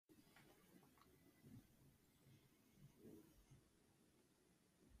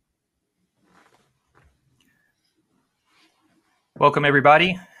Welcome,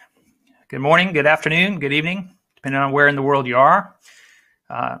 everybody. Good morning, good afternoon, good evening, depending on where in the world you are.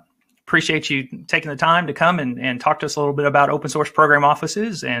 Appreciate you taking the time to come and talk to us a little bit about open source program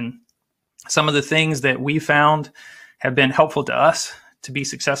offices and some of the things that we found have been helpful to us to be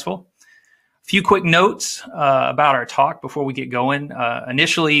successful. A few quick notes about our talk before we get going.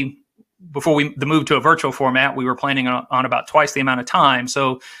 Initially, before the move to a virtual format, we were planning on about twice the amount of time.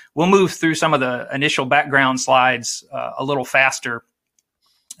 So we'll move through some of the initial background slides a little faster.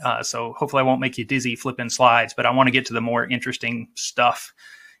 So hopefully I won't make you dizzy flipping slides, but I want to get to the more interesting stuff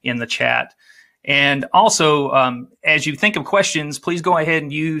in the chat. And also, as you think of questions, please go ahead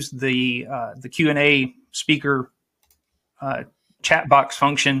and use the Q&A speaker chat box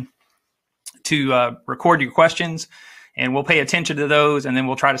function to record your questions. And we'll pay attention to those, and then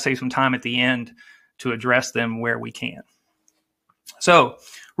we'll try to save some time at the end to address them where we can. So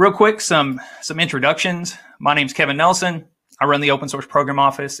real quick, some introductions. My name's Kevin Nelson. I run the open source program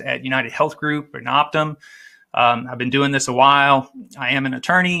office at UnitedHealth Group in Optum. I've been doing this a while. I am an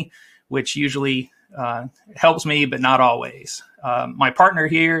attorney, which usually helps me, but not always. My partner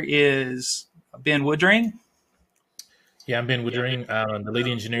here is Ben Woodring. Yeah, I'm Ben Woodring. I'm the lead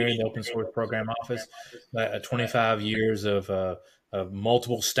engineer in the open source program office. 25 years of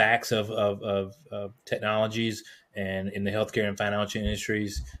multiple stacks of technologies and in the healthcare and financial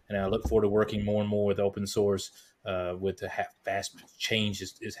industries. And I look forward to working more and more with open source with the fast change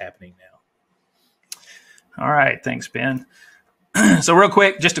is happening now. All right. Thanks, Ben. So real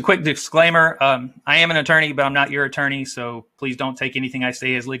quick, just a quick disclaimer. I am an attorney, but I'm not your attorney. So please don't take anything I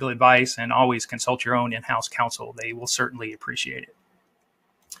say as legal advice and always consult your own in-house counsel. They will certainly appreciate it.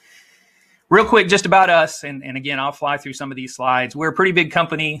 Real quick, just about us. And again, I'll fly through some of these slides. We're a pretty big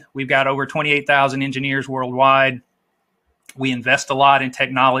company. We've got over 28,000 engineers worldwide. We invest a lot in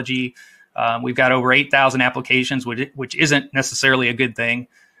technology. We've got over 8,000 applications, which isn't necessarily a good thing.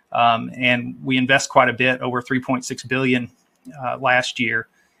 And we invest quite a bit, over $3.6 billion last year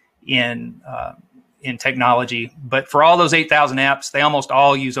in technology. But for all those 8,000 apps, they almost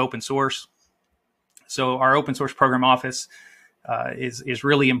all use open source. So our open source program office is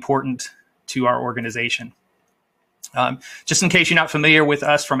really important to our organization. Just in case you're not familiar with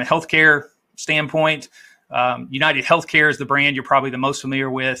us from a healthcare standpoint, UnitedHealthcare is the brand you're probably the most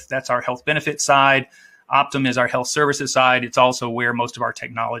familiar with. That's our health benefits side. Optum is our health services side. It's also where most of our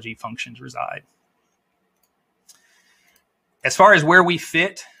technology functions reside. As far as where we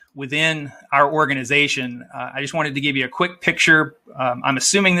fit within our organization, I just wanted to give you a quick picture. I'm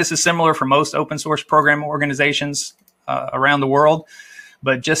assuming this is similar for most open source program organizations around the world,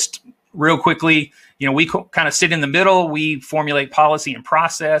 but just real quickly, we kind of sit in the middle. We formulate policy and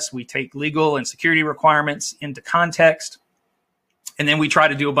process. We take legal and security requirements into context, and then we try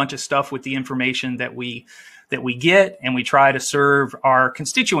to do a bunch of stuff with the information that we get, and we try to serve our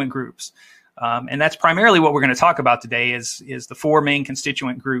constituent groups. And that's primarily what we're going to talk about today is the four main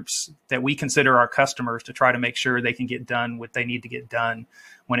constituent groups that we consider our customers to try to make sure they can get done what they need to get done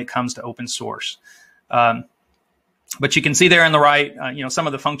when it comes to open source. But you can see there on the right, some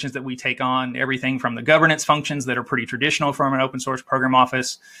of the functions that we take on, everything from the governance functions that are pretty traditional from an open source program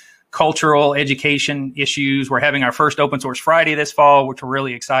office, cultural education issues. We're having our first Open Source Friday this fall, which we're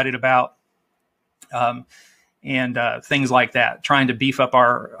really excited about. And things like that, trying to beef up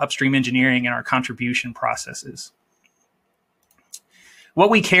our upstream engineering and our contribution processes. What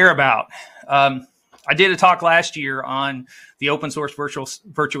we care about. I did a talk last year on the open source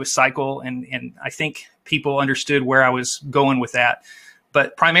virtuous cycle, and I think people understood where I was going with that.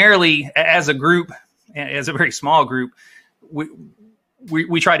 But primarily, as a group, as a very small group,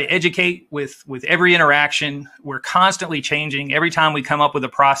 we try to educate with every interaction. We're constantly changing. Every time we come up with a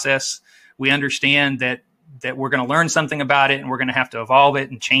process, we understand that we're going to learn something about it, and we're going to have to evolve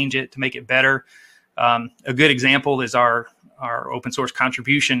it and change it to make it better. A good example is our open source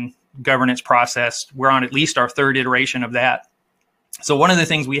contribution governance process. We're on at least our third iteration of that. So one of the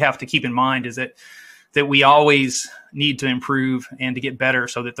things we have to keep in mind is that we always need to improve and to get better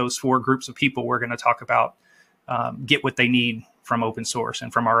so that those four groups of people we're going to talk about get what they need from open source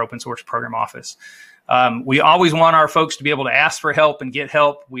and from our open source program office. We always want our folks to be able to ask for help and get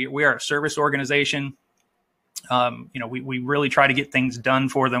help. We are a service organization. We really try to get things done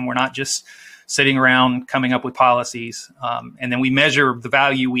for them. We're not just sitting around coming up with policies. And then we measure the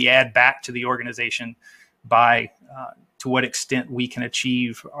value we add back to the organization by to what extent we can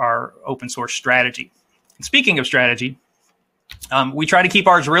achieve our open source strategy. And speaking of strategy, we try to keep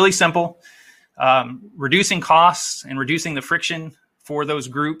ours really simple. Reducing costs and reducing the friction for those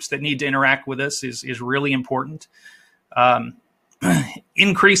groups that need to interact with us is really important.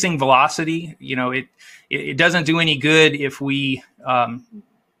 increasing velocity. It doesn't do any good if we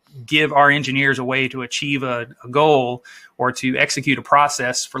give our engineers a way to achieve a goal or to execute a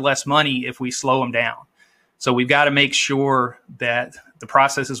process for less money if we slow them down. So we've got to make sure that the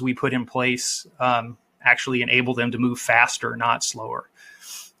processes we put in place actually enable them to move faster, not slower.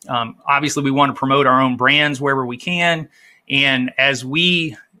 Obviously, we want to promote our own brands wherever we can. And as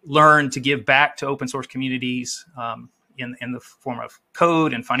we learn to give back to open source communities in the form of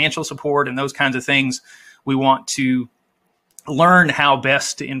code and financial support and those kinds of things, we want to learn how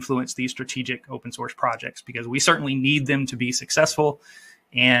best to influence these strategic open source projects, because we certainly need them to be successful,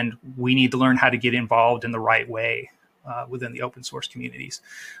 and we need to learn how to get involved in the right way within the open source communities.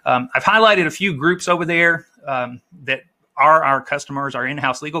 I've highlighted a few groups over there that are our customers, our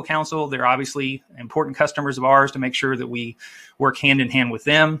in-house legal counsel. They're obviously important customers of ours to make sure that we work hand in hand with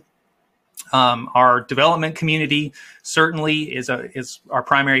them. Our development community certainly is our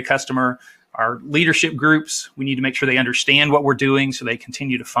primary customer. Our leadership groups, we need to make sure they understand what we're doing so they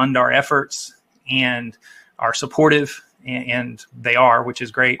continue to fund our efforts and are supportive, and they are, which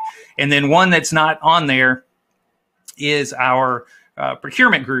is great. And then one that's not on there is our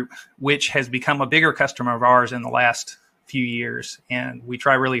procurement group, which has become a bigger customer of ours in the last few years. And we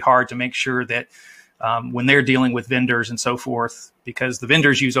try really hard to make sure that when they're dealing with vendors and so forth, because the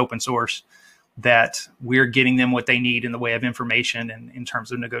vendors use open source, that we're getting them what they need in the way of information and in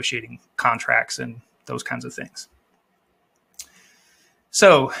terms of negotiating contracts and those kinds of things.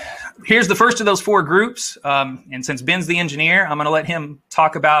 So here's the first of those four groups. And since Ben's the engineer, I'm going to let him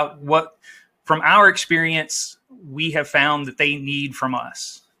talk about what, from our experience, we have found that they need from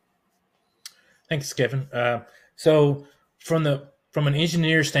us. Thanks, Kevin. So from an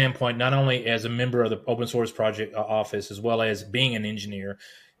engineer standpoint, not only as a member of the open source project office, as well as being an engineer,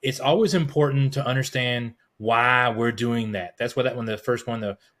 it's always important to understand why we're doing that. That's why the first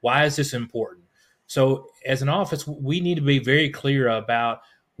one, why is this important? So as an office, we need to be very clear about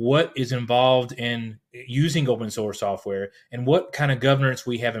what is involved in using open source software and what kind of governance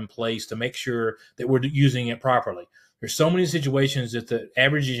we have in place to make sure that we're using it properly. There's so many situations that the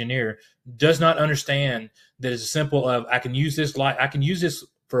average engineer does not understand that it's simple of, I can use this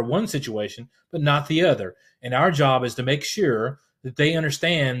for one situation, but not the other. And our job is to make sure that they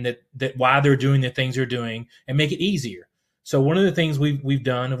understand that why they're doing the things they're doing and make it easier. So one of the things we've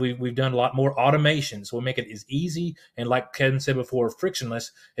done a lot more automation. So we make it as easy and, like Kevin said before,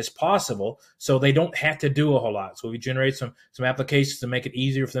 frictionless as possible, so they don't have to do a whole lot. So we generate some applications to make it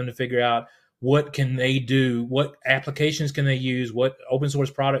easier for them to figure out what can they do, what applications can they use, what open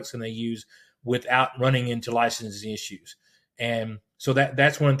source products can they use without running into licensing issues. And so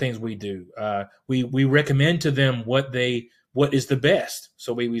that's one of the things we do. We recommend to them what is the best.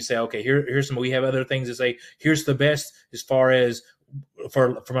 So we say, okay, here's some, we have other things that say, here's the best as far as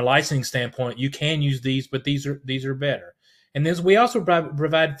from a licensing standpoint, you can use these, but these are better. And then we also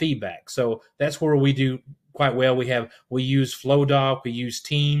provide feedback. So that's where we do quite well. We use FlowDoc, we use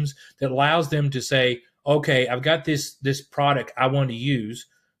Teams that allows them to say, okay, I've got this product I want to use.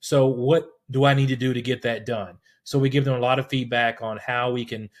 So what do I need to do to get that done? So we give them a lot of feedback on how they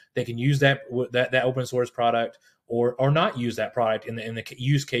can use that open source product or not use that product in the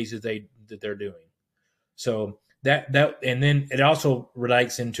use cases that they're doing. So that and then it also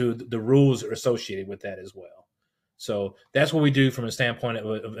relates into the rules associated with that as well. So that's what we do from a standpoint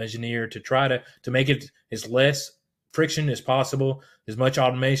of engineer, to try to make it as less friction as possible, as much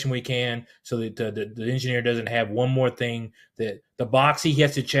automation we can, so that the engineer doesn't have one more thing, that the box he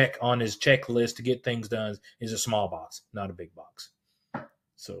has to check on his checklist to get things done is a small box, not a big box.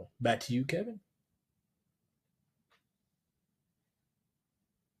 So back to you, Kevin.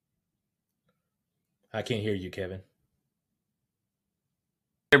 I can't hear you, Kevin.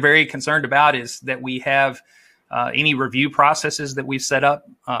 They're very concerned about is that we have any review processes that we've set up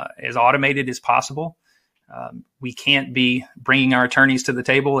as automated as possible. We can't be bringing our attorneys to the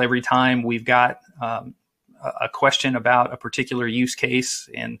table every time we've got a question about a particular use case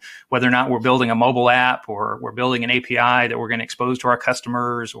and whether or not we're building a mobile app or we're building an API that we're going to expose to our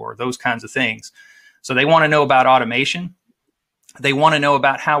customers or those kinds of things. So they want to know about automation. They want to know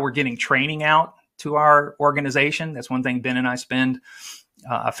about how we're getting training out to our organization. That's one thing Ben and I spend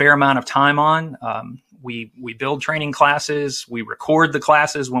a fair amount of time on. We build training classes. We record the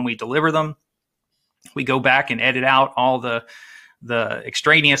classes when we deliver them. We go back and edit out all the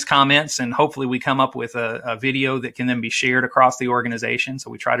extraneous comments, and hopefully we come up with a video that can then be shared across the organization.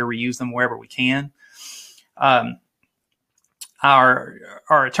 So we try to reuse them wherever we can. Our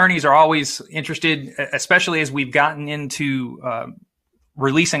attorneys are always interested, especially as we've gotten into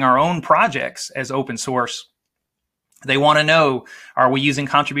releasing our own projects as open source. They want to know, are we using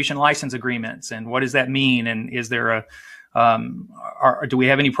contribution license agreements, and what does that mean? And is there do we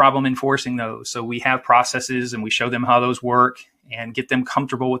have any problem enforcing those? So we have processes, and we show them how those work and get them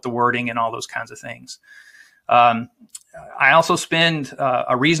comfortable with the wording and all those kinds of things. I also spend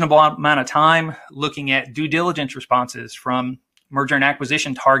a reasonable amount of time looking at due diligence responses from merger and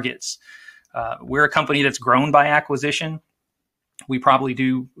acquisition targets. We're a company that's grown by acquisition. We probably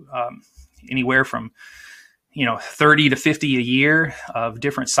do anywhere from 30 to 50 a year of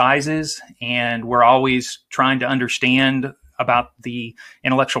different sizes. And we're always trying to understand about the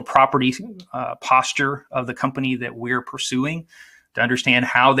intellectual property posture of the company that we're pursuing, to understand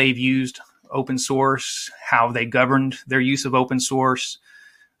how they've used open source, how they governed their use of open source,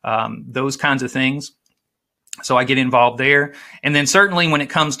 those kinds of things. So I get involved there. And then certainly when it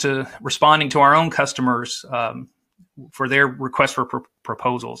comes to responding to our own customers for their request for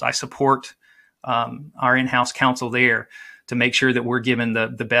proposals, I support our in-house counsel there to make sure that we're given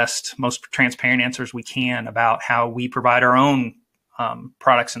the best, most transparent answers we can about how we provide our own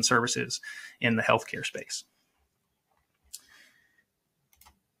products and services in the healthcare space.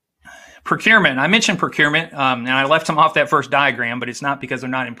 Procurement. I mentioned procurement, and I left them off that first diagram, but it's not because they're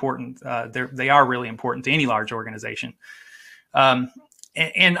not important. They are really important to any large organization. And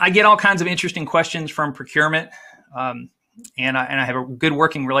I get all kinds of interesting questions from procurement, and I have a good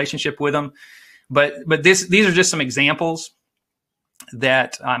working relationship with them. But these are just some examples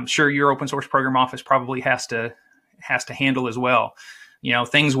that I'm sure your open source program office probably has to handle as well.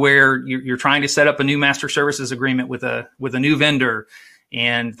 Things where you're trying to set up a new master services agreement with a new vendor,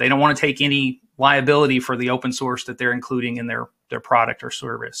 and they don't want to take any liability for the open source that they're including in their product or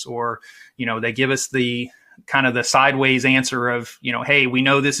service. Or, they give us the kind of the sideways answer of, hey, we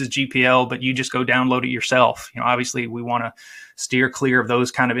know this is GPL, but you just go download it yourself. Obviously we want to steer clear of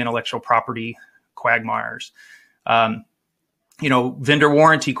those kind of intellectual property quagmires. Vendor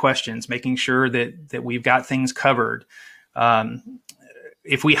warranty questions, making sure that we've got things covered.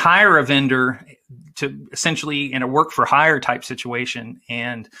 If we hire a vendor to essentially in a work for hire type situation,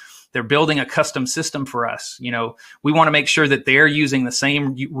 and they're building a custom system for us, we want to make sure that they're using the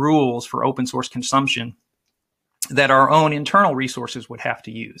same rules for open source consumption that our own internal resources would have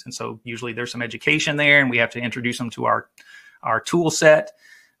to use. And so usually there's some education there, and we have to introduce them to our tool set,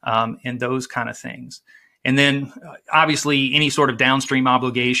 and those kind of things. And then obviously any sort of downstream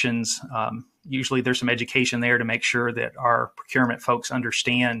obligations, usually there's some education there to make sure that our procurement folks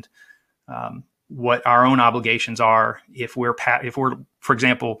understand what our own obligations are if we're, for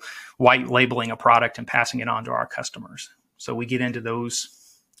example, white labeling a product and passing it on to our customers. So we get into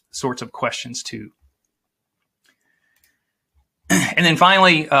those sorts of questions too. And then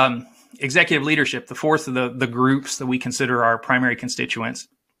finally, executive leadership, the fourth of the groups that we consider our primary constituents.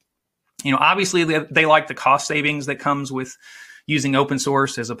 Obviously they like the cost savings that comes with using open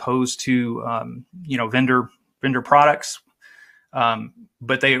source as opposed to, vendor products.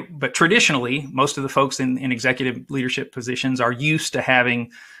 But traditionally, most of the folks in executive leadership positions are used to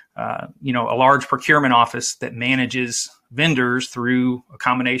having, a large procurement office that manages vendors through a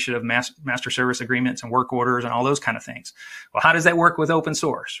combination of master service agreements and work orders and all those kind of things. Well, how does that work with open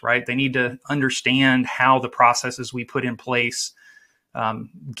source, right? They need to understand how the processes we put in place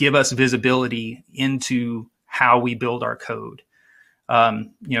give us visibility into how we build our code.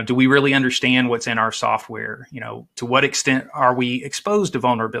 Do we really understand what's in our software? To what extent are we exposed to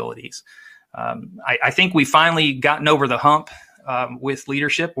vulnerabilities? I think we finally gotten over the hump with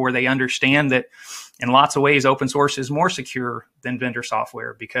leadership where they understand that in lots of ways, open source is more secure than vendor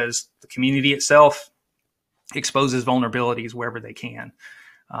software because the community itself exposes vulnerabilities wherever they can.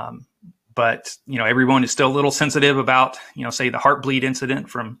 But everyone is still a little sensitive about, say the Heartbleed incident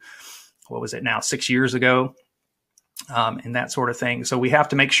from, 6 years ago, and that sort of thing. So we have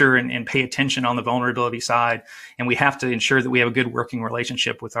to make sure and pay attention on the vulnerability side, and we have to ensure that we have a good working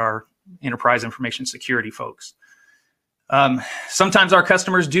relationship with our enterprise information security folks. Sometimes our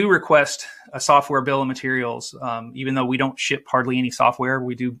customers do request a software bill of materials, even though we don't ship hardly any software.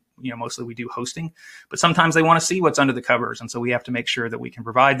 We do, mostly we do hosting, but sometimes they want to see what's under the covers. And so we have to make sure that we can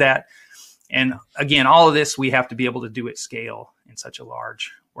provide that. And again, all of this, we have to be able to do at scale in such a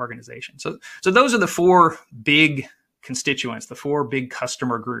large organization. So those are the four big constituents, the four big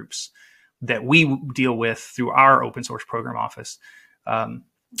customer groups that we deal with through our open source program office.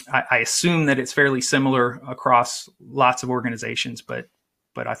 I assume that it's fairly similar across lots of organizations, but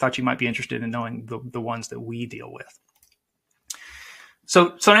I thought you might be interested in knowing the ones that we deal with.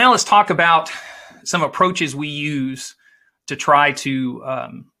 So now let's talk about some approaches we use to try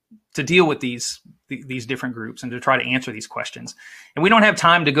to deal with these different groups and to try to answer these questions. And we don't have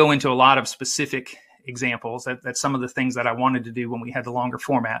time to go into a lot of specific examples. That's some of the things that I wanted to do when we had the longer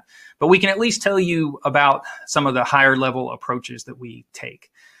format. But we can at least tell you about some of the higher level approaches that we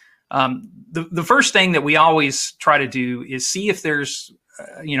take. The first thing that we always try to do is see if there's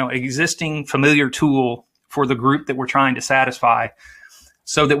existing familiar tool for the group that we're trying to satisfy,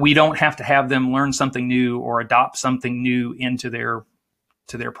 so that we don't have to have them learn something new or adopt something new into their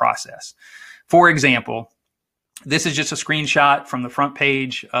process. For example, this is just a screenshot from the front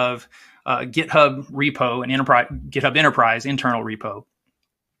page of GitHub repo and GitHub Enterprise internal repo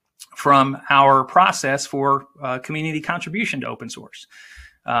from our process for community contribution to open source.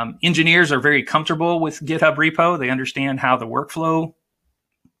 Engineers are very comfortable with GitHub repo. They understand how the workflow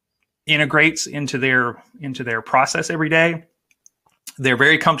integrates into their process every day. They're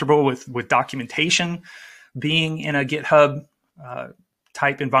very comfortable with documentation being in a GitHub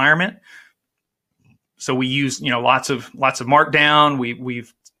type environment. So we use lots of Markdown.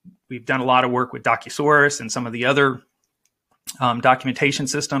 We've done a lot of work with Docusaurus and some of the other documentation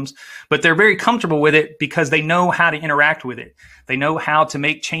systems, but they're very comfortable with it because they know how to interact with it. They know how to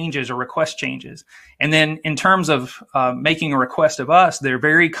make changes or request changes. And then in terms of making a request of us, they're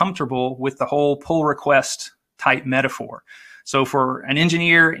very comfortable with the whole pull request type metaphor. So for an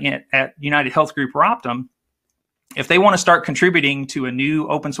engineer at UnitedHealth Group or Optum, if they want to start contributing to a new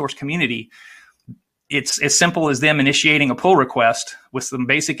open source community, it's as simple as them initiating a pull request with some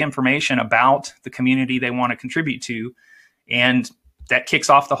basic information about the community they want to contribute to. And that kicks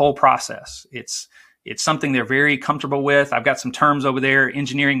off the whole process. It's something they're very comfortable with. I've got some terms over there.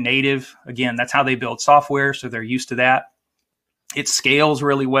 Engineering native, again, that's how they build software, so they're used to that. It scales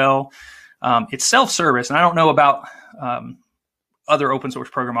really well. It's self-service, and I don't know about other open source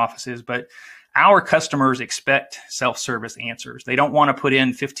program offices, but our customers expect self-service answers. They don't want to put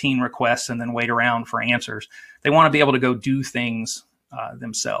in 15 requests and then wait around for answers. They want to be able to go do things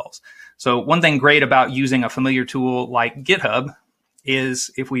themselves. So one thing great about using a familiar tool like GitHub is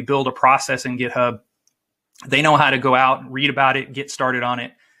if we build a process in GitHub, they know how to go out, read about it, get started on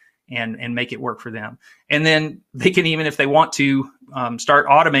it, and make it work for them. And then they can, even if they want to, start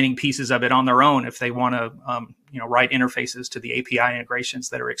automating pieces of it on their own if they want to write interfaces to the API integrations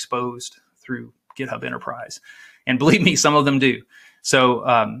that are exposed through GitHub Enterprise. And believe me, some of them do.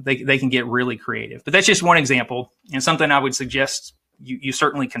 So they can get really creative. But that's just one example, and something I would suggest you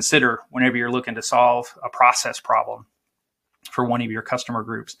certainly consider whenever you're looking to solve a process problem for one of your customer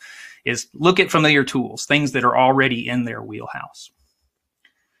groups, is look at familiar tools, things that are already in their wheelhouse.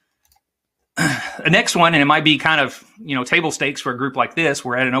 The next one, and it might be kind of table stakes for a group like this,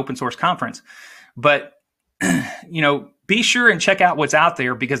 we're at an open source conference, but be sure and check out what's out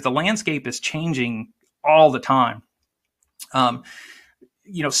there, because the landscape is changing all the time.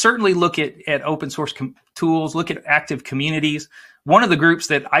 Certainly look at open source tools, look at active communities. One of the groups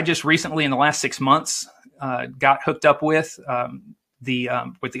that I just recently in the last 6 months got hooked up with the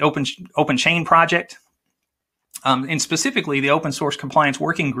Open Chain project, and specifically the Open Source Compliance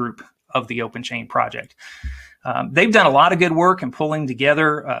Working Group of the Open Chain project. They've done a lot of good work in pulling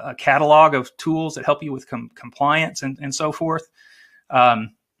together a catalog of tools that help you with compliance and so forth.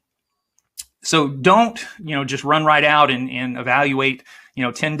 So don't just run right out and evaluate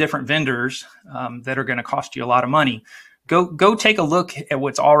 10 different vendors that are going to cost you a lot of money. Go take a look at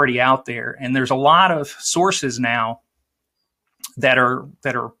what's already out there, and there's a lot of sources now that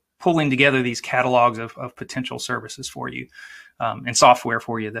are pulling together these catalogs of potential services for you and software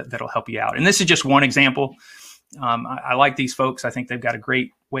for you that'll help you out. And this is just one example. I like these folks. I think they've got a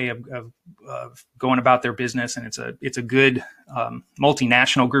great way of going about their business, and it's a good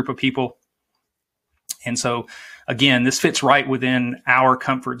multinational group of people. And so, again, this fits right within our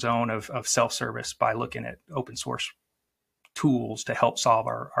comfort zone of self-service by looking at open source tools to help solve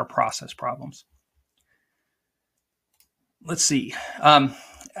our process problems. Let's see.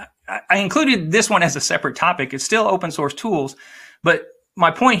 I included this one as a separate topic. It's still open source tools, but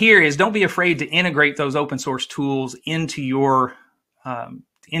my point here is don't be afraid to integrate those open source tools into your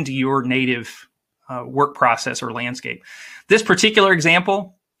native work process or landscape. This particular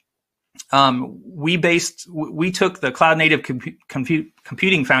example, we took the Cloud Native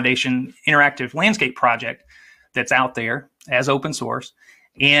Computing Foundation Interactive Landscape project that's out there as open source,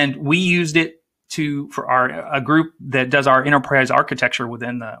 and we used it for a group that does our enterprise architecture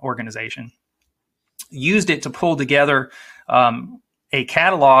within the organization. Used it to pull together a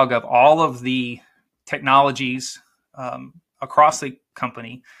catalog of all of the technologies across the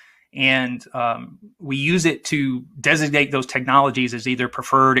company. And we use it to designate those technologies as either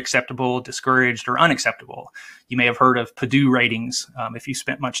preferred, acceptable, discouraged, or unacceptable. You may have heard of Purdue ratings if you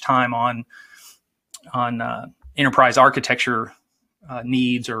spent much time on enterprise architecture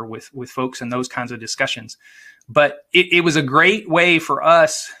needs or with folks in those kinds of discussions. But it was a great way for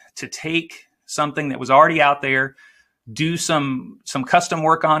us to take something that was already out there, do some custom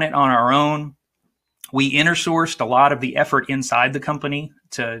work on it on our own. We intersourced a lot of the effort inside the company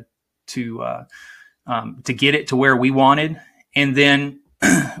to get it to where we wanted, and then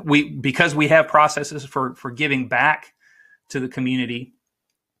because we have processes for giving back to the community,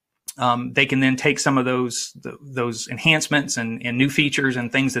 they can then take some of those enhancements and new features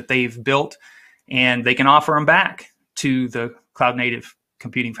and things that they've built, and they can offer them back to the Cloud Native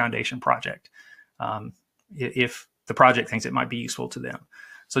Computing Foundation project if the project thinks it might be useful to them.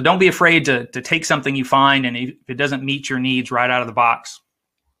 So don't be afraid to take something you find, and if it doesn't meet your needs right out of the box,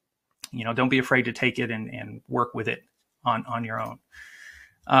 don't be afraid to take it and work with it on your own.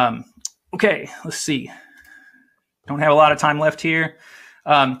 Okay, let's see. Don't have a lot of time left here.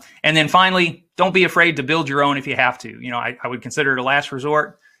 And then finally, don't be afraid to build your own if you have to. I would consider it a last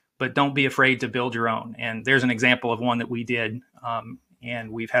resort, but don't be afraid to build your own. And there's an example of one that we did,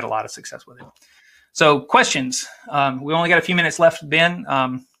 and we've had a lot of success with it. So questions. We only got a few minutes left, Ben.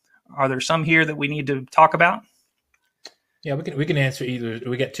 Are there some here that we need to talk about? Yeah, we can answer either.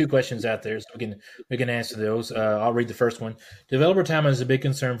 We got two questions out there, so we can answer those. I'll read the first one. Developer time is a big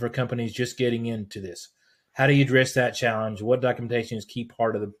concern for companies just getting into this. How do you address that challenge? What documentation is key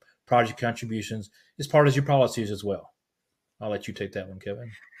part of the project contributions as part of your policies as well? I'll let you take that one,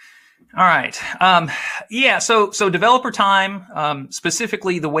 Kevin. All right. So developer time,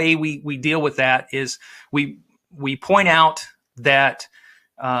 specifically the way we deal with that is we point out that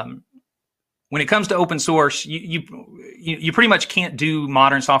when it comes to open source, you pretty much can't do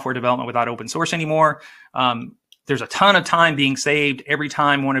modern software development without open source anymore. There's a ton of time being saved every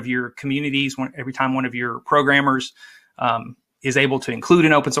time one of your communities, every time one of your programmers is able to include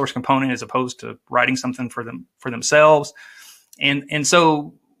an open source component as opposed to writing something for themselves. And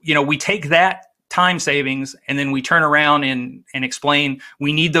so, we take that time savings and then we turn around and explain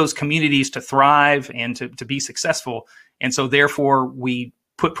we need those communities to thrive and to be successful. And so therefore we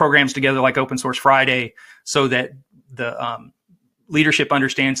put programs together like Open Source Friday so that the leadership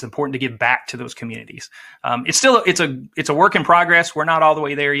understands it's important to give back to those communities. It's a work in progress. We're not all the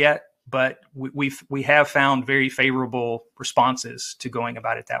way there yet, but we have found very favorable responses to going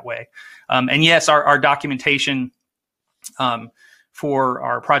about it that way. And yes, our documentation for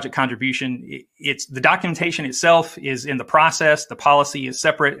our project contribution, it's the documentation itself is in the process. The policy is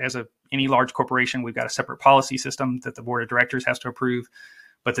separate. As any large corporation, we've got a separate policy system that the board of directors has to approve,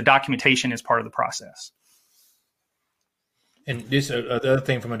 but the documentation is part of the process. And this the other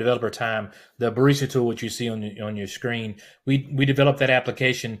thing from a developer time, the Barista tool, which you see on your screen, we developed that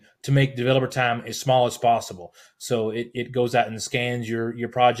application to make developer time as small as possible. So it goes out and scans your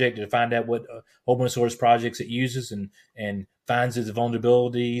project to find out what open source projects it uses and finds its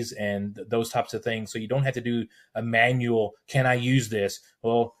vulnerabilities and those types of things. So you don't have to do a manual. Can I use this?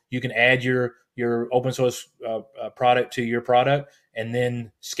 Well, you can add your open source product to your product and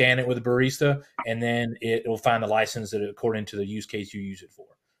then scan it with a Barista, and then it will find the license that according to the use case you use it for.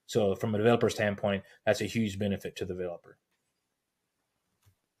 So from a developer standpoint, that's a huge benefit to the developer.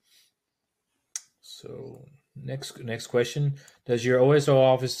 So next question. Does your OSO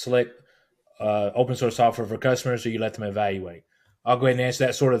office select open source software for customers, or you let them evaluate? I'll go ahead and answer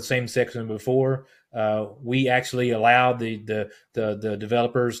that sort of the same section before. We actually allow the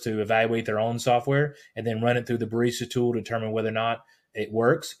developers to evaluate their own software and then run it through the Barista tool to determine whether or not it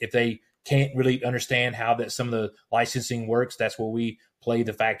works. If they can't really understand how that some of the licensing works, that's where we play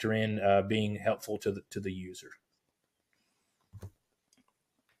the factor in being helpful to the user.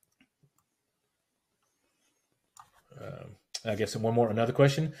 I guess another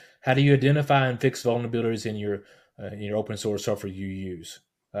question. How do you identify and fix vulnerabilities in your open source software you use?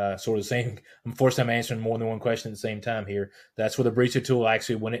 Sort of the same. I'm answering more than one question at the same time here. That's where the Barista tool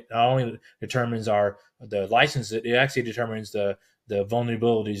actually, when it not only determines the license, it actually determines the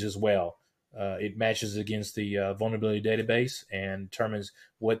vulnerabilities as well. It matches against the vulnerability database and determines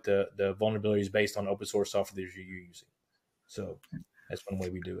what the vulnerability is based on open source software that you're using. So that's one way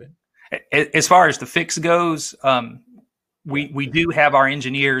we do it. As far as the fix goes, we do have our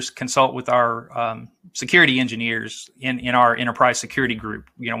engineers consult with our security engineers in our enterprise security group.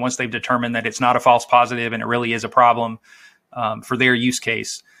 Once they've determined that it's not a false positive and it really is a problem for their use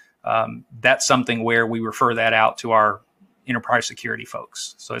case, that's something where we refer that out to our enterprise security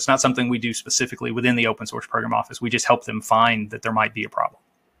folks. So it's not something we do specifically within the open source program office. We just help them find that there might be a problem.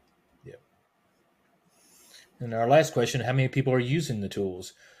 Yeah. And our last question, how many people are using the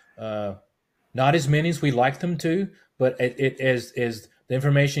tools? Not as many as we like them to, but as the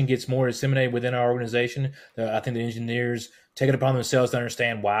information gets more disseminated within our organization, I think the engineers take it upon themselves to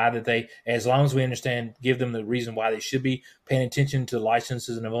understand why that they, as long as we understand, give them the reason why they should be paying attention to the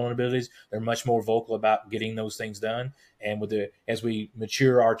licenses and the vulnerabilities. They're much more vocal about getting those things done. And as we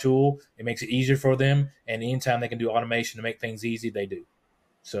mature our tool, it makes it easier for them. And anytime they can do automation to make things easy, they do.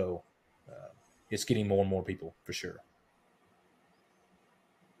 So it's getting more and more people for sure.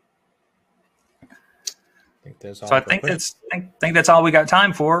 I think that's all. So I think that's all we got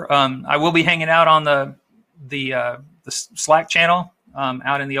time for. I will be hanging out on the Slack channel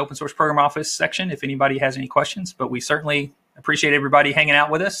out in the open source program office section if anybody has any questions. But we certainly appreciate everybody hanging out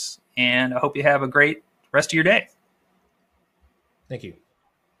with us, and I hope you have a great rest of your day. Thank you.